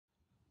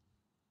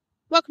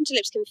Welcome to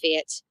Lipscomb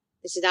Fiat.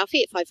 This is our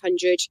Fiat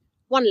 500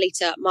 1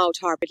 litre mild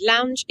hybrid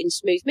lounge in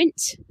smooth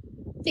mint.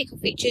 Vehicle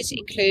features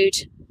include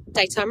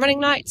daytime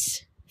running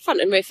lights,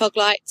 front and rear fog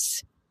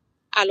lights,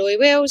 alloy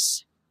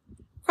wheels,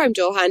 chrome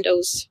door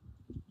handles,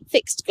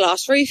 fixed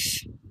glass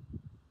roof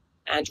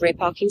and rear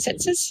parking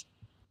sensors.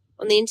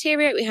 On the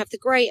interior we have the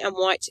grey and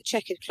white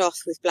checkered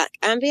cloth with black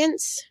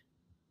ambience,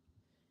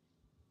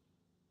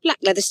 black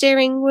leather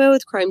steering wheel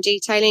with chrome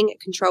detailing,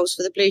 controls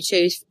for the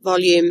Bluetooth,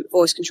 volume,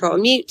 voice control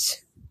and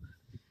mute,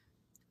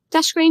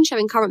 dash screen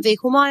showing current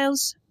vehicle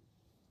miles,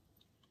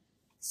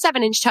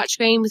 7-inch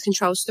touchscreen with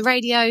controls for the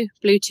radio,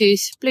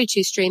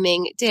 Bluetooth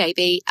streaming,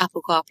 DAB,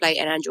 Apple CarPlay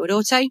and Android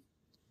Auto,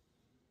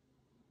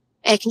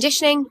 air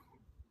conditioning,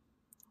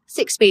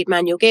 6-speed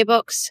manual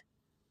gearbox,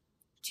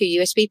 2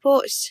 USB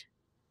ports,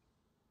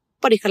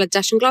 body coloured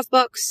dash and glove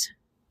box,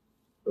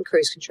 and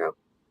cruise control.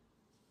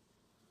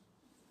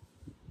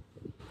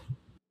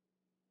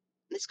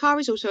 This car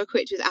is also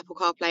equipped with Apple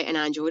CarPlay and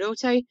Android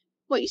Auto.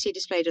 What you see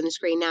displayed on the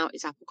screen now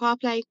is Apple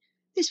CarPlay.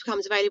 This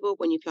becomes available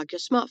when you plug your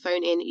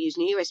smartphone in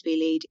using a USB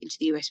lead into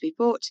the USB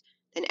port,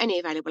 then any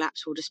available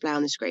apps will display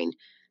on the screen.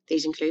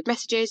 These include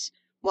Messages,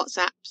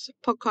 WhatsApps,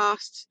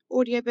 podcasts,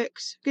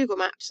 audiobooks, Google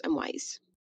Maps and Waze.